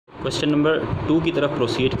Question number 2 की तरफ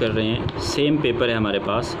proceed कर रहे हैं। सेम पेपर है हमारे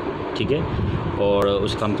पास, ठीक है, और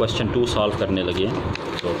उसका हम क्वेश्चन 2 सॉल्व करने लगे हैं,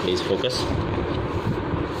 तो please focus.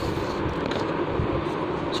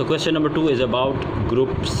 So question number 2 is about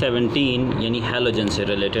group 17 यानी हैलोजन से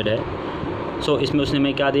रिलेटेड है। सो इसमें उसने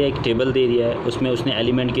मैं क्या दिया, एक टेबल दे दिया है, उसमें उसने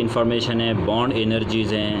एलिमेंट की इन्फॉर्मेशन है, बॉन्ड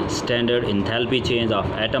एनर्जीज़ हैं, standard enthalpy change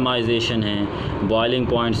of atomization हैं, बॉइलिंग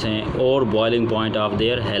पॉइंट्स हैं और boiling point of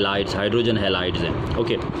their halides, hydrogen halides हैं।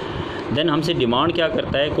 ओके, देन हमसे डिमांड क्या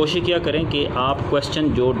करता है, कोशिश क्या करें कि आप क्वेश्चन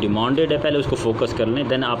जो डिमांडेड है पहले उसको फोकस कर लें,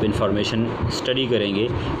 देन आप इन्फॉर्मेशन स्टडी करेंगे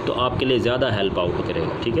तो आपके लिए ज़्यादा हेल्प आउट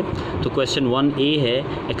करेगा, ठीक है। तो क्वेश्चन 1A है,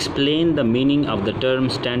 explain the meaning of the term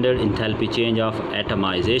standard enthalpy change of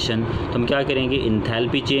atomization. तो हम क्या करेंगे,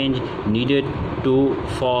 enthalpy change needed to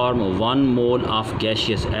form 1 mole of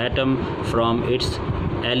gaseous atom from its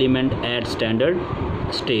element eight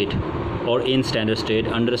standard state और in standard state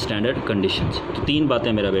under standard conditions. तो 3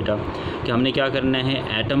 बातें मेरा बेटा कि हमने क्या करना है,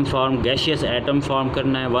 atom form, gaseous atom form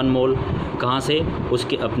करना है 1 मोल, कहाँ से,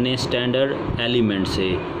 उसके अपने स्टैंडर्ड एलिमेंट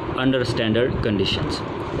से under standard conditions.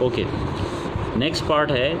 Okay, next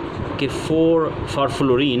part है कि for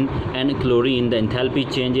fluorine and chlorine the enthalpy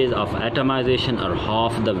changes of atomization are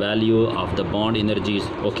half the value of the bond energies.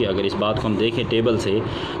 Okay, अगर इस बात को हम देखें टेबल से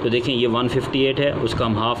तो देखें ये 158 है, उसका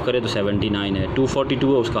हम हाफ़ करें तो 79 है, 242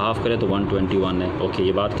 है, उसका हाफ़ करें तो 121 है। ओके,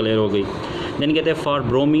 ये बात क्लियर हो गई। देन कहते हैं for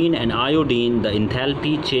bromine and iodine the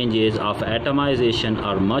enthalpy changes of atomization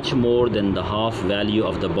are much more than the half value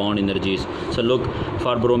of the bond energies. So look,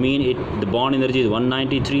 for bromine it the bond energy is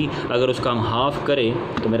 193, अगर उसका हम half करें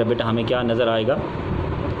तो मेरा बेटा हमें क्या नज़र आएगा,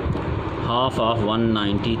 हाफ ऑफ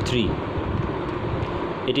 193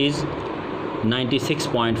 इट इज़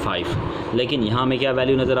 96.5, लेकिन यहाँ में क्या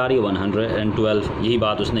वैल्यू नज़र आ रही है, 112। यही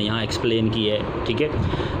बात उसने यहाँ एक्सप्लेन की है, ठीक है।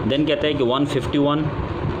 देन कहता है कि 151,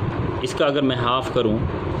 इसका अगर मैं हाफ़ करूँ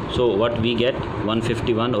सो व्हाट वी गेट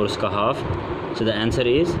 151 और उसका half, so the answer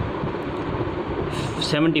is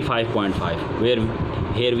 75.5, where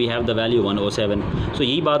here we have the value 107। so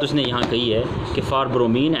यही बात उसने यहाँ कही है कि for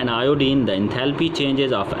bromine and iodine the enthalpy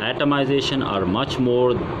changes of atomization are much more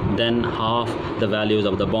than half the values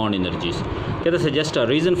of the bond energies। कहते हैं suggest a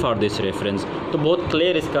reason for this reference। तो बहुत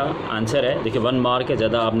क्लियर इसका आंसर है, देखिए 1 मार्क है,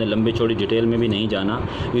 ज़्यादा आपने लंबी चौड़ी डिटेल में भी नहीं जाना।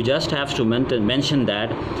 you just have to mention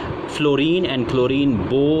that fluorine and chlorine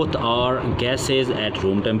both are gases at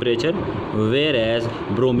room temperature whereas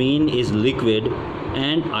bromine is liquid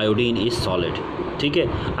and iodine is solid। ठीक है,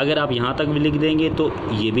 अगर आप यहाँ तक भी लिख देंगे तो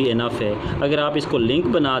ये भी इनफ है। अगर आप इसको लिंक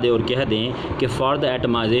बना दें और कह दें कि for the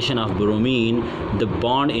atomization of bromine the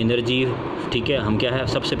bond energy, ठीक है, हम क्या है,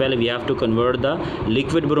 सबसे पहले we have to convert the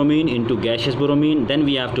liquid bromine into gaseous bromine, then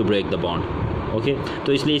we have to break the bond. Okay,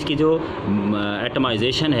 तो इसलिए इसकी जो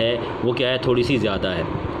एटमाइजेशन है वो क्या है, थोड़ी सी ज़्यादा है।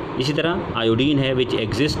 इसी तरह आयोडीन है which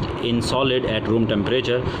exist in solid at room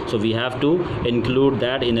temperature, so we have to include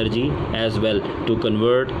that energy as well to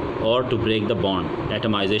convert और to break the bond.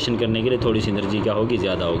 Atomisation करने के लिए थोड़ी सी एनर्जी क्या होगी,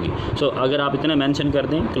 ज़्यादा होगी। सो अगर आप इतना मेंशन कर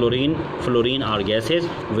दें, chlorine fluorine are gases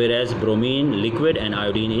where as bromine liquid and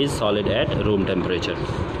iodine is solid at room temperature.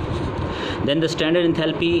 Then the standard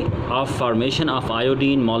enthalpy of formation of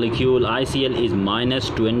iodine molecule ICl is minus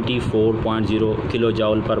 24.0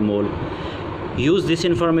 kilojoule per mole। Use this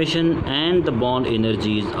information and the bond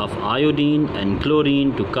energies of iodine and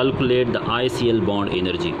chlorine to calculate the ICl bond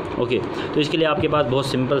energy। Okay, तो इसके लिए आपके पास बहुत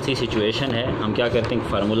simple सी situation है। हम क्या करते हैं,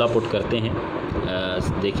 फार्मूला पुट करते हैं।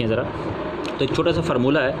 देखें ज़रा, तो एक छोटा सा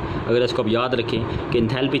फार्मूला है, अगर इसको आप याद रखें कि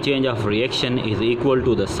enthalpy change of reaction is equal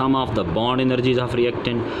to the some of the bond energies of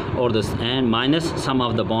reactant और the end minus sum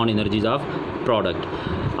of the bond energies of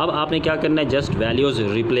product. अब आपने क्या करना है, जस्ट वैल्यूज़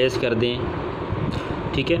रिप्लेस कर दें,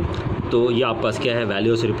 ठीक है। तो ये आपके पास क्या है,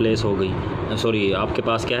 वैल्यूज़ रिप्लेस हो गई। सॉरी, आपके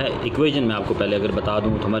पास क्या है, इक्वेशन मैं आपको पहले अगर बता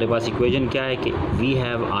दूं तो हमारे पास इक्वेशन क्या है कि we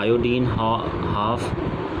have iodine half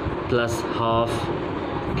plus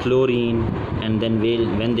half chlorine and then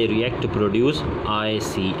when they react to produce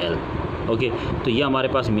ICl। Okay, तो ये हमारे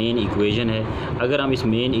पास मेन इक्वेशन है। अगर हम इस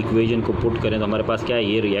मेन इक्वेशन को पुट करें तो हमारे पास क्या है,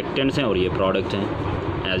 ये रिएक्टेंट्स हैं और ये प्रोडक्ट हैं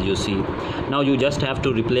as you see। now you just have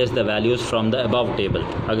to replace the values from the above table।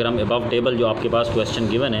 अगर हम above table जो आपके पास क्वेश्चन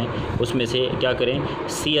गिवन है उसमें से क्या करें,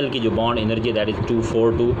 Cl की जो बॉन्ड एनर्जी दैट इज़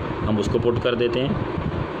 242, हम उसको पुट कर देते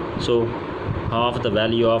हैं। So half the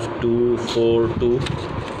value of 242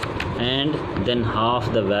 and than half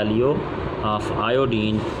the value of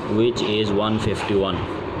iodine which is 151।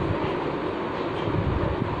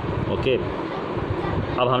 Okay,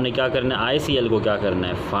 अब हमने क्या करना है, ICl को क्या करना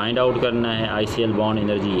है, फाइंड आउट करना है। ICl बॉन्ड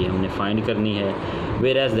एनर्जी ये हमने फाइंड करनी है।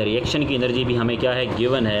 वेयर एज द रिएक्शन की एनर्जी भी हमें क्या है,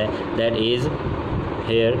 गिवन है, that is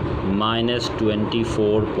here minus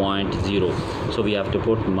 24.0. So we have to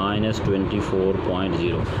put minus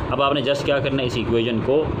 24.0. अब आपने जस्ट क्या करना है, इस इक्वेशन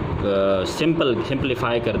को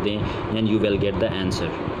सिंप्लीफाई कर दें and you will get the answer.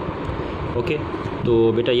 Okay,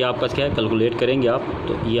 तो बेटा ये आपका क्या है, कैलकुलेट करेंगे आप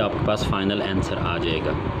तो ये आपके पास फाइनल आंसर आ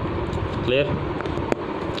जाएगा. क्लियर.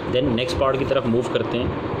 देन नेक्स्ट पार्ट की तरफ मूव करते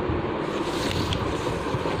हैं.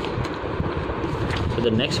 So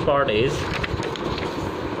the next part is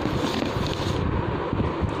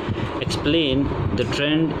explain the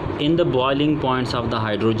trend in the boiling points of the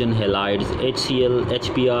hydrogen halides HCl,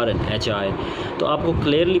 HBr and HI. तो आपको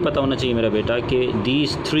क्लियरली पता होना चाहिए मेरा बेटा कि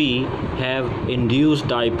these three have induced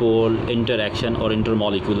dipole interaction और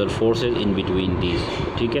intermolecular forces in between these.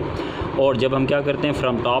 ठीक है. और जब हम क्या करते हैं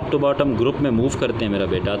from top to bottom group में मूव करते हैं मेरा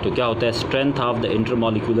बेटा, तो क्या होता है, strength of the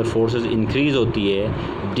intermolecular forces increase होती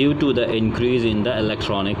है due to the increase in the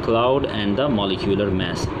electronic cloud and the molecular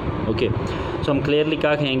mass. Okay, सो हम क्लियरली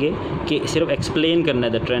क्या कहेंगे कि सिर्फ एक्सप्लेन करना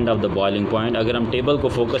है the trend of the boiling point. अगर हम टेबल को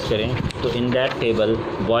फोकस करें तो in that table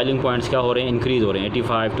boiling points क्या हो रहे हैं, इंक्रीज़ हो रहे हैं.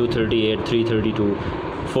 85, 238, 332,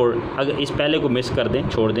 4. अगर इस पहले को मिस कर दें,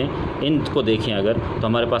 छोड़ दें, इनको देखें अगर, तो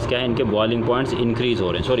हमारे पास क्या है, इनके बॉइलिंग पॉइंट्स इंक्रीज़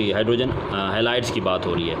हो रहे हैं. सॉरी, हाइड्रोजन हैलाइड्स की बात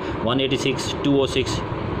हो रही है. 186, 206,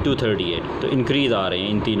 238, तो इंक्रीज़ आ रहे हैं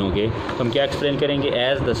इन तीनों के. तो हम क्या एक्सप्लेन करेंगे,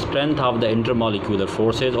 as the strength of the intermolecular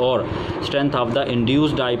forces और strength of the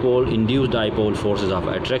induced dipole forces of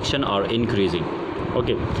attraction are increasing.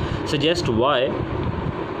 Okay, suggest Y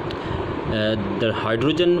the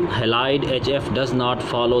hydrogen halide HF does not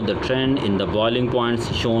follow the trend in the boiling points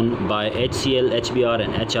shown by HCl, HBr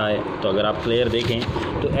and HI. तो अगर आप clear देखें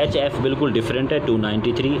तो HF बिल्कुल different है,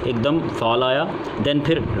 293 एकदम fall आया, then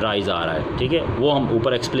फिर राइज आ रहा है. ठीक है, वो हम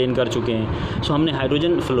ऊपर एक्सप्लेन कर चुके हैं. सो हमने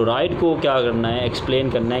हाइड्रोजन फ्लोराइड को क्या करना है, एक्सप्लेन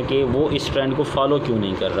करना है कि वो इस ट्रेंड को फॉलो क्यों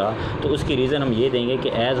नहीं कर रहा. तो उसकी रीज़न हम ये देंगे कि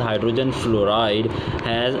as hydrogen fluoride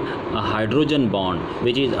has a hydrogen bond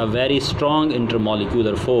which is a very strong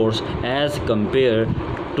intermolecular force as compared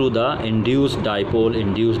to the induced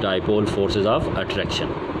dipole forces of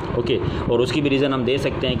attraction. Okay, और उसकी भी रीज़न हम दे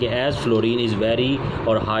सकते हैं कि एज फ्लोरीन इज़ वेरी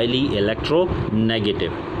और हाईली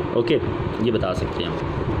इलेक्ट्रोनेगेटिव. ओके, ये बता सकते हैं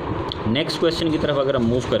हम. नेक्स्ट क्वेश्चन की तरफ अगर हम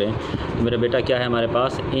मूव करें तो मेरा बेटा क्या है हमारे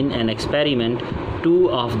पास, in an experiment 2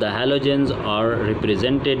 of the halogens are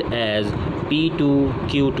represented as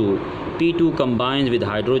P2Q2. P2 combines with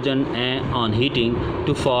hydrogen on heating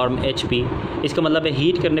to form HP. इसका मतलब है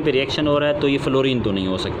हीट करने पे रिएक्शन हो रहा है, तो ये फ्लोरीन तो नहीं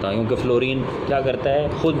हो सकता, क्योंकि फ्लोरीन क्या करता है,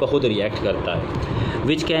 खुद ब खुद रिएक्ट करता है.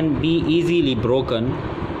 Which can be easily broken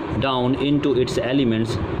down into its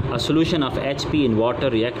elements. A solution of HP in water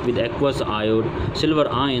react with aqueous silver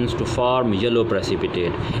ions to form yellow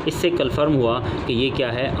precipitate. इससे कन्फर्म हुआ कि ये क्या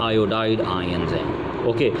है, आयोडाइड आयंस हैं.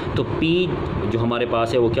 ओके, तो P जो हमारे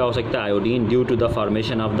पास है वो क्या हो सकता है, iodine, due to the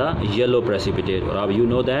formation of the yellow precipitate. और अब you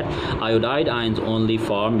know that iodide ions only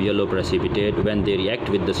form yellow precipitate when they react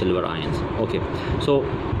with the silver ions. Okay, so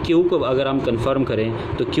Q को अगर हम कंफर्म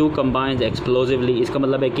करें तो Q कंबाइंस एक्सप्लोजिवली. इसका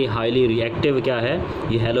मतलब है कि हाईली रिएक्टिव क्या है,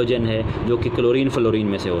 ये हेलोजन है जो कि क्लोरीन फ्लोरीन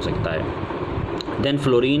में से हो सकता है. देन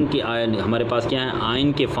फ्लोरीन की आयन हमारे पास क्या है,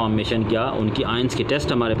 आयन के फॉर्मेशन क्या, उनकी आयंस के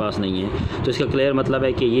टेस्ट हमारे पास नहीं है, तो इसका क्लियर मतलब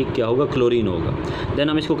है कि ये क्या होगा, क्लोरीन होगा. देन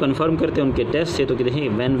हम इसको कंफर्म करते हैं उनके टेस्ट से, तो कहते हैं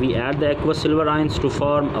when we add the aqueous silver ions to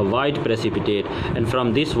form a white precipitate and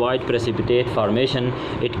from this white precipitate formation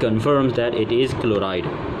it confirms that it is chloride.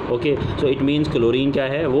 Okay, so it means chlorine क्या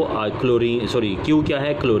है, वो क्लोरीन, सॉरी Q क्या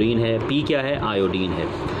है, chlorine है, P क्या है, iodine है.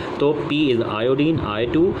 तो P is iodine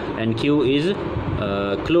I2 and Q is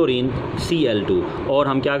chlorine Cl2. और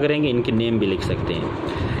हम क्या करेंगे, इनके नेम भी लिख सकते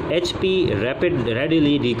हैं. HP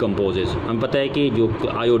readily decomposes. हम पता है कि जो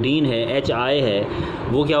आयोडीन है, HI है,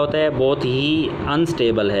 वो क्या होता है, बहुत ही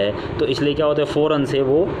अनस्टेबल है, तो इसलिए क्या होता है, फ़ौरन से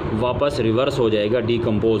वो वापस रिवर्स हो जाएगा,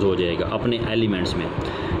 डिकम्पोज हो जाएगा अपने एलिमेंट्स में.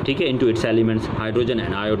 ठीक है, into its elements hydrogen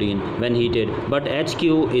and iodine when heated, but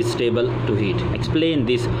HQ is stable to heat. Explain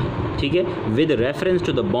this. ठीक है, with reference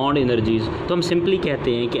to the bond energies. तो हम सिंपली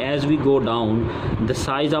कहते हैं कि as we go down the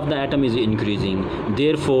size of the atom is increasing,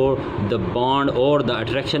 therefore the bond और the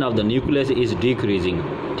attraction of the nucleus is decreasing.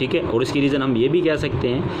 ठीक है, और इसकी रीज़न हम ये भी कह सकते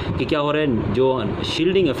हैं कि क्या हो रहा है, जो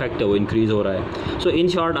शील्डिंग इफेक्ट है वो इंक्रीज़ हो रहा है. सो इन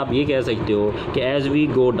शॉर्ट आप ये कह सकते हो कि as we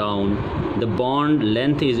go down the bond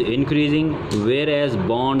length is increasing where as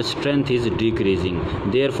bond strength is decreasing,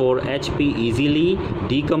 therefore HP easily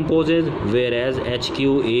decomposes whereas HQ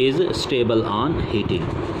is stable on heating.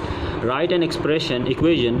 Write an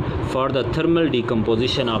equation for the thermal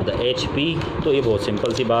decomposition of the HP. तो ये बहुत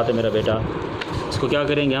simple सी बात है मेरा बेटा. इसको क्या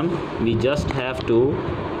करेंगे हम, we just have to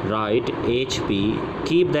right HP,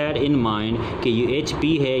 keep that in mind कि ये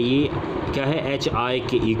HP है, ये क्या है, HI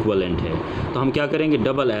के इक्वलेंट है। तो हम क्या करेंगे,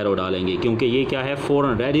 डबल एरो डालेंगे, क्योंकि ये क्या है,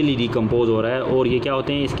 फ़ौरन रेडिली डिकम्पोज हो रहा है और ये क्या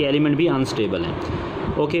होते हैं, इसके एलिमेंट भी अनस्टेबल हैं।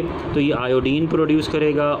 ओके, तो ये आयोडीन प्रोड्यूस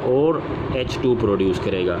करेगा और H2 प्रोड्यूस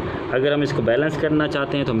करेगा। अगर हम इसको बैलेंस करना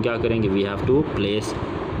चाहते हैं तो हम क्या करेंगे, we have to place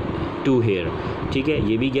 2 hair. ठीक है,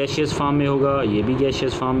 ये भी गैशियस फॉर्म में होगा, ये भी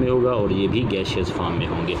गैशियस फॉर्म में होगा और ये भी गैशियस फॉर्म में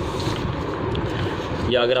होंगे।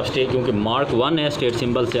 या अगर आप स्टेट, क्योंकि मार्क 1 है, स्टेट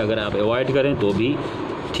सिंबल से अगर आप अवॉइड करें तो भी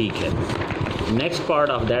ठीक है। Next part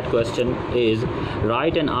of that question is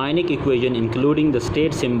right an ionic equation including the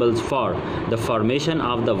state symbols for the formation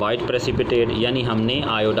of the white precipitate. यानी हमने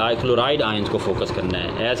क्लोराइड आयंस को फोकस करना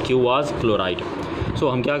है, एज Q वाज क्लोराइड। सो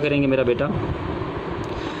हम क्या करेंगे मेरा बेटा,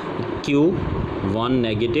 Q1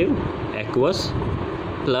 negative aqueous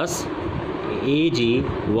plus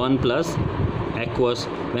Ag1 plus aqueous,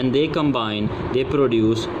 when they combine they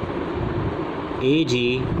produce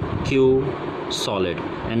AgQ solid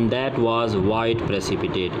and that was white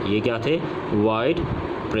precipitate। ये क्या थे, white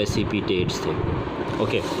precipitates थे।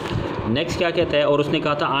 ओके, नेक्स्ट क्या कहता है, और उसने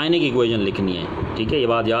कहा था आयनिक इक्वेशन लिखनी है। ठीक है, ये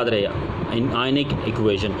बात याद रहे, आयनिक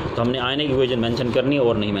इक्वेशन, तो हमने आयनिक इक्वेशन मेंशन करनी है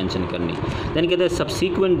और नहीं मेंशन करनी। देन कहते हैं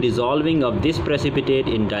subsequent dissolving of this precipitate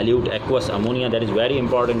in dilute aqueous ammonia. That is very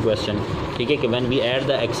important question. ठीक है, कि when we add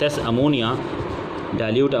the access ammonia,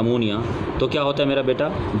 dilute ammonia, तो क्या होता है मेरा बेटा,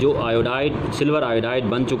 जो आयोडाइड, सिल्वर आयोडाइड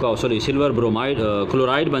बन चुका हो, सॉरी सिल्वर ब्रोमाइड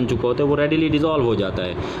क्लोराइड बन चुका होता है, वो रेडिली डिज़ोल्व हो जाता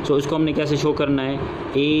है। सो इसको हमने कैसे शो करना है,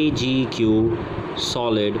 AgQ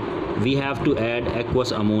solid, we have to add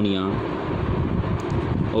aqueous ammonia.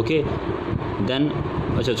 Okay, then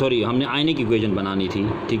अच्छा सॉरी, हमने आयनिक इक्वेशन बनानी थी।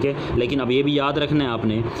 ठीक है, लेकिन अब ये भी याद रखना है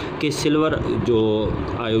आपने कि सिल्वर जो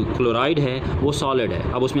क्लोराइड है वो सॉलिड है,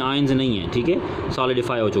 अब उसमें आयंस नहीं है। ठीक है,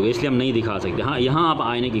 सॉलिडिफाई हो चुके, इसलिए हम नहीं दिखा सकते। हाँ, यहाँ आप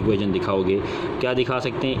आयनिक इक्वेशन दिखाओगे, क्या दिखा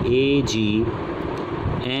सकते हैं,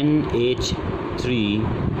 AgNH3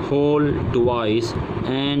 whole twice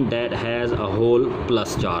and that has a whole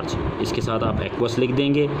plus charge. इसके साथ आप एक्वस लिख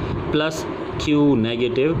देंगे, प्लस Q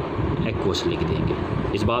नेगेटिव एक्वस लिख देंगे।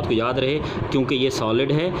 इस बात को याद रहे, क्योंकि ये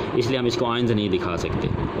सॉलिड है इसलिए हम इसको आयंस नहीं दिखा सकते।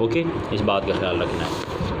 ओके, इस बात का ख्याल रखना है।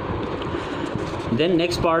 देन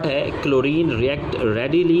नेक्स्ट पार्ट है chlorine react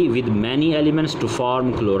readily with many elements to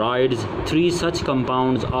form chlorides. 3 such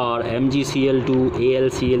compounds are MgCl2,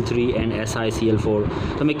 AlCl3 and SiCl4।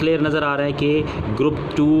 तो हमें क्लियर नज़र आ रहा है कि group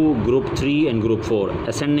 2, group 3 and group 4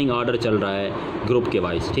 ascending order चल रहा है ग्रुप के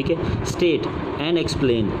वाइज। ठीक है, state and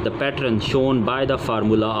explain the pattern shown by the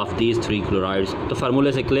formula of these 3 chlorides. तो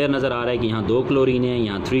फार्मूले से क्लियर नज़र आ रहा है कि यहाँ 2 क्लोरीन है,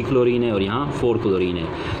 यहाँ 3 क्लोरीन है और यहाँ 4 क्लोरीन है।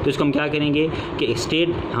 तो इसको हम क्या करेंगे कि स्टेट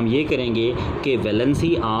हम ये करेंगे कि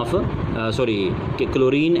वैलेंसी ऑफ कि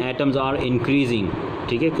क्लोरीन एटम्स आर इंक्रीजिंग।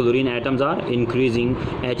 ठीक है, chlorine atoms are increasing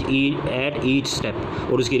at each step,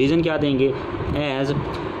 और उसकी रीज़न क्या देंगे, एज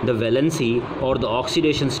द वैलेंसी और the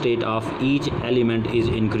oxidation state of each element is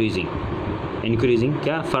increasing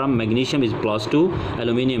क्या, from magnesium is +2,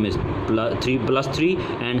 aluminium is +3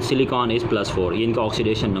 and silicon is +4। ये इनका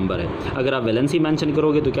ऑक्सीडेशन नंबर है। अगर आप वैलेंसी मेंशन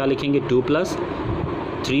करोगे तो क्या लिखेंगे, 2+,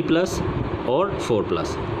 3+ और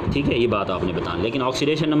 4+। ठीक है, ये बात आपने बताना, लेकिन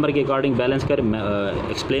ऑक्सीडेशन नंबर के अकॉर्डिंग बैलेंस कर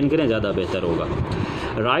एक्सप्लेन करें, ज़्यादा बेहतर होगा।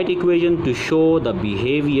 Right equation two show the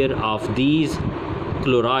behaviour of these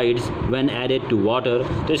chlorides when added to water.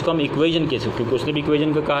 तो इसको हम इक्वेशन कैसे, क्योंकि उसने भी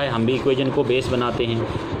इक्वेशन का कहा है, हम भी इक्वेशन को बेस बनाते हैं।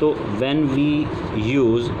 तो when we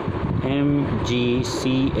use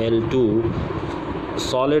MgCl2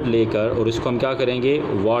 solid लेकर और इसको हम क्या करेंगे,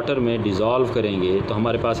 वाटर में डिज़ोल्व करेंगे, तो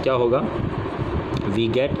हमारे पास क्या होगा, we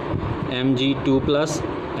get Mg2+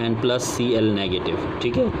 and +Cl negative.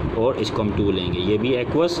 ठीक है, और इसको हम 2 लेंगे, ये भी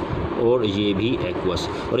एक्वस और ये भी एक्वस,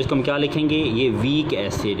 और इसको हम क्या लिखेंगे, ये वीक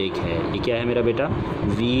एसिडिक है। ये क्या है मेरा बेटा,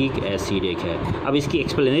 वीक एसिडिक है। अब इसकी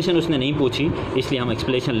एक्सप्लेनेशन उसने नहीं पूछी, इसलिए हम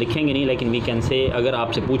एक्सप्लेनेशन लिखेंगे नहीं, लेकिन वी कैन से, अगर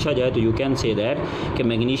आपसे पूछा जाए तो यू कैन से दैट कि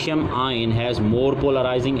magnesium ion has more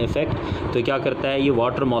polarising effect. तो क्या करता है, ये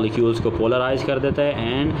वाटर मॉलिक्यूल्स को पोलराइज कर देता है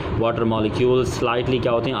एंड वाटर मॉलिक्यूल्स स्लाइटली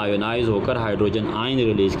क्या होते हैं, आयोनाइज होकर हाइड्रोजन आयन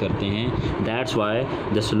रिलीज करते हैं। That's why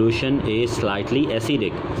the solution is slightly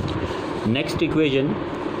acidic. Next equation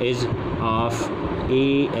is of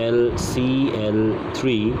AlCl3.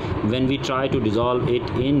 When we try to dissolve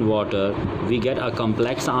it in water, we get a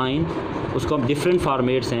complex ion. उसको हम different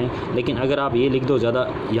formats हैं, लेकिन अगर आप ये लिख दो ज़्यादा,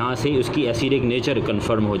 यहाँ से उसकी एसिडिक नेचर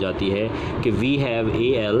कन्फर्म हो जाती है कि we have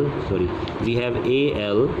Al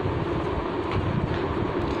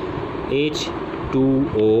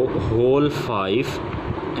H2O whole 5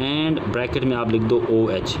 and bracket में आप लिख दो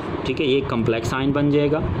OH। ठीक है, ये कम्प्लेक्स आयन बन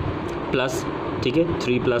जाएगा, प्लस, ठीक है,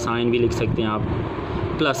 3+ आयन भी लिख सकते हैं आप,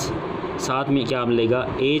 प्लस साथ में क्या मिलेगा,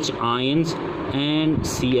 H ions and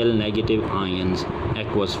Cl negative ions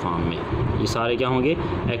aqueous form में, ये सारे क्या होंगे,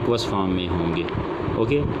 एक्वस फॉर्म में होंगे।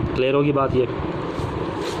 ओके, क्लियर होगी बात ये।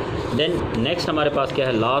 देन नेक्स्ट हमारे पास क्या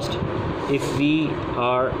है, last, if we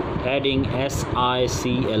are adding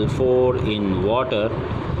SiCl4 in water,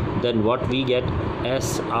 then what we get,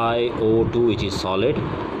 SiO2 which is solid,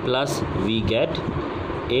 plus we get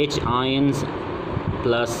H ions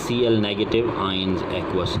plus Cl negative ions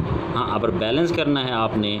aqueous। हाँ, अगर बैलेंस करना है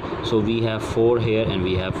आपने, so we have 4 here and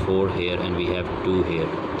we have 4 here and we have 2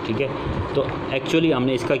 here। ठीक है, तो actually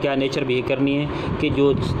हमने इसका क्या नेचर भी करनी है कि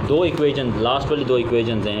जो दो इक्वेशन, लास्ट वाली दो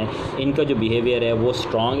इक्वेशंस हैं, इनका जो बिहेवियर है वो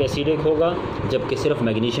स्ट्रॉन्ग एसिडिक होगा, जबकि सिर्फ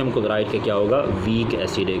मैग्नीशियम क्लोराइड का क्या होगा, वीक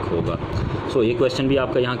एसिडिक होगा। सो ये क्वेश्चन भी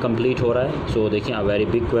आपका यहाँ कंप्लीट हो रहा है। सो देखिए, अ वेरी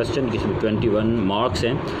बिग क्वेश्चन, जिसमें 21 मार्क्स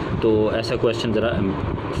हैं, तो ऐसा क्वेश्चन ज़रा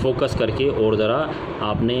फोकस करके और ज़रा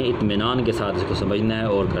आपने इत्मीनान के साथ इसको समझना है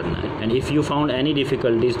और करना है। And if you found any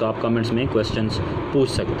difficulties तो आप कमेंट्स में क्वेश्चंस पूछ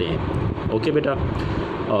सकते हैं। ओके बेटा,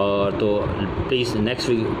 और तो प्लीज़ नेक्स्ट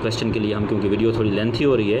क्वेश्चन के लिए हम, क्योंकि वीडियो थोड़ी लेंथी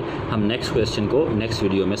हो रही है, हम नेक्स्ट क्वेश्चन को नेक्स्ट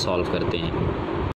वीडियो में सॉल्व करते हैं।